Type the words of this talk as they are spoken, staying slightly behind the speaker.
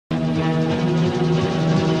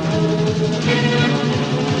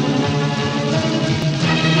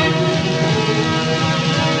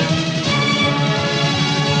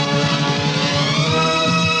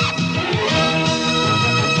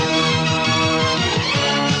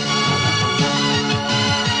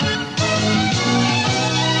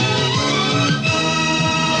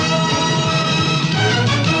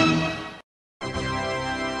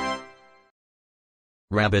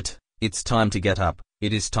Rabbit, it's time to get up.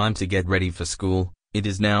 It is time to get ready for school. It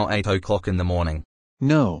is now 8 o'clock in the morning.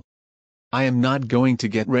 No. I am not going to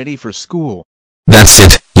get ready for school. That's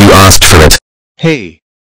it, you asked for it. Hey!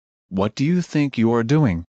 What do you think you are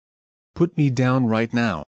doing? Put me down right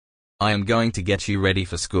now. I am going to get you ready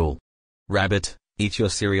for school. Rabbit, eat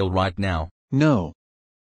your cereal right now. No.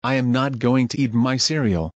 I am not going to eat my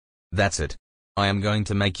cereal. That's it. I am going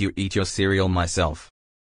to make you eat your cereal myself.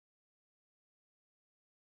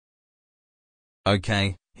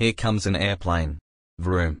 Okay, here comes an airplane.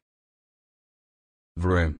 Vroom.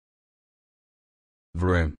 Vroom.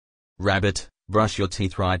 Vroom. Rabbit, brush your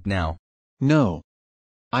teeth right now. No.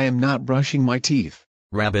 I am not brushing my teeth.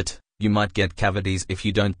 Rabbit, you might get cavities if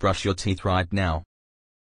you don't brush your teeth right now.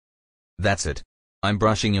 That's it. I'm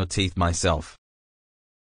brushing your teeth myself.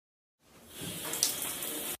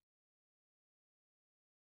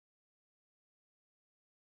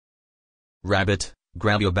 Rabbit,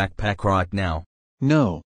 grab your backpack right now.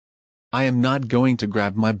 No. I am not going to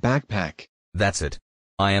grab my backpack. That's it.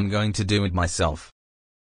 I am going to do it myself.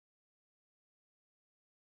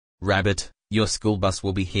 Rabbit, your school bus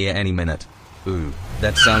will be here any minute. Ooh,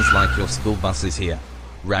 that sounds like your school bus is here.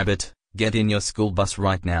 Rabbit, get in your school bus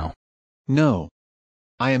right now. No.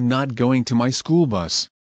 I am not going to my school bus.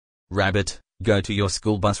 Rabbit, go to your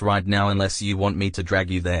school bus right now unless you want me to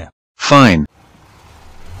drag you there. Fine.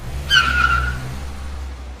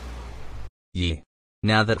 Yeah.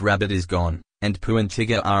 Now that Rabbit is gone, and Pooh and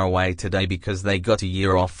Tigger are away today because they got a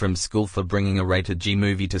year off from school for bringing a rated G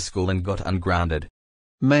movie to school and got ungrounded.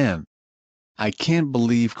 Man. I can't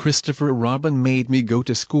believe Christopher Robin made me go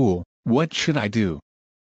to school. What should I do?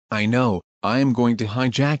 I know, I am going to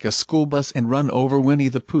hijack a school bus and run over Winnie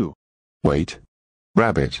the Pooh. Wait.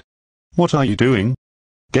 Rabbit. What are you doing?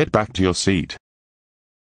 Get back to your seat.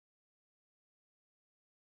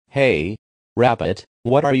 Hey, Rabbit,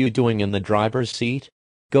 what are you doing in the driver's seat?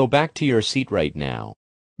 Go back to your seat right now.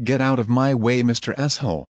 Get out of my way, Mr.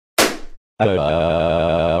 Asshole.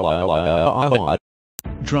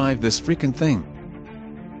 Drive this freaking thing.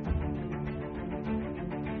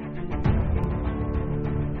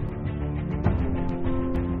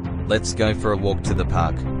 Let's go for a walk to the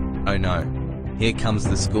park. Oh no. Here comes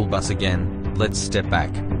the school bus again. Let's step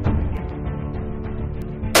back.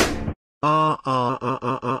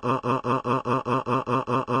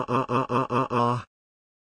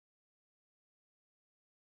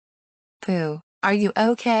 Pooh, are you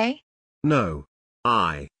okay? No,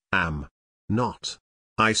 I am not.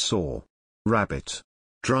 I saw Rabbit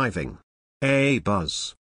driving a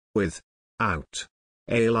bus without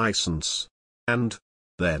a license and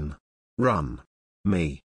then run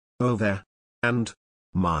me over, and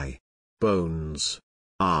my bones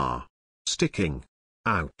are sticking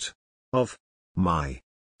out of my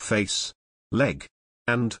face, leg,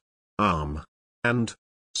 and arm, and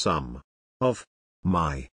some of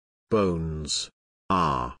my bones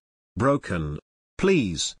are broken.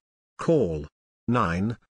 Please call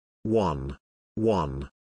 911.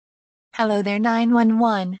 Hello there,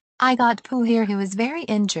 911. I got Pooh here who is very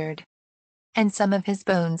injured. And some of his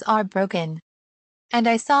bones are broken. And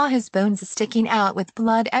I saw his bones sticking out with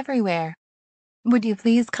blood everywhere. Would you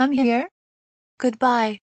please come here?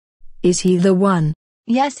 Goodbye. Is he the one?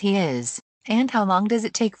 Yes, he is. And how long does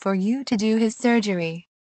it take for you to do his surgery?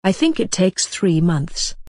 I think it takes 3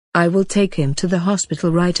 months. I will take him to the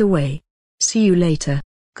hospital right away. See you later.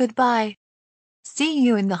 Goodbye. See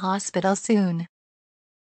you in the hospital soon.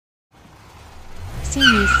 See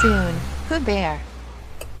you soon, Pooh Bear.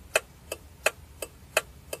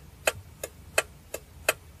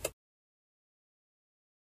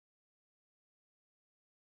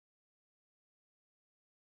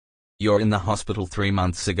 You're in the hospital 3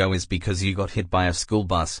 months ago is because you got hit by a school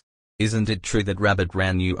bus. Isn't it true that Rabbit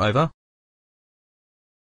ran you over?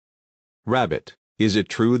 Rabbit, is it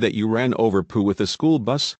true that you ran over Pooh with a school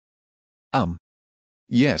bus?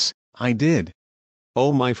 Yes, I did.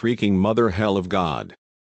 Oh my freaking mother hell of God.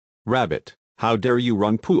 Rabbit, how dare you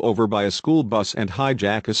run Pooh over by a school bus and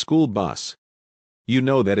hijack a school bus? You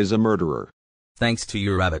know that is a murderer. Thanks to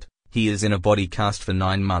you, Rabbit. He is in a body cast for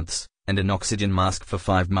 9 months, and an oxygen mask for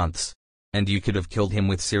 5 months. And you could have killed him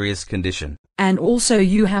with serious condition. And also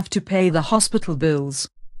you have to pay the hospital bills.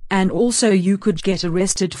 And also you could get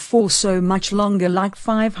arrested for so much longer, like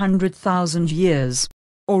 500,000 years.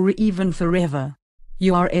 Or even forever.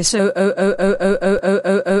 You are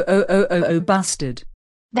busted.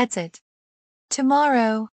 That's it.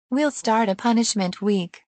 Tomorrow, we'll start a punishment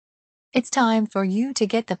week. It's time for you to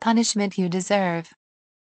get the punishment you deserve.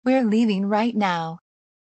 We're leaving right now.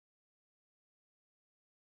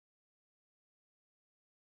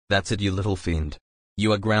 That's it, you little fiend. You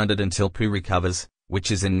are grounded until Pooh recovers, which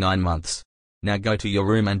is in 9 months. Now go to your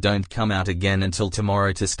room and don't come out again until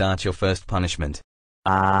tomorrow to start your first punishment.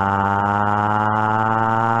 Ah.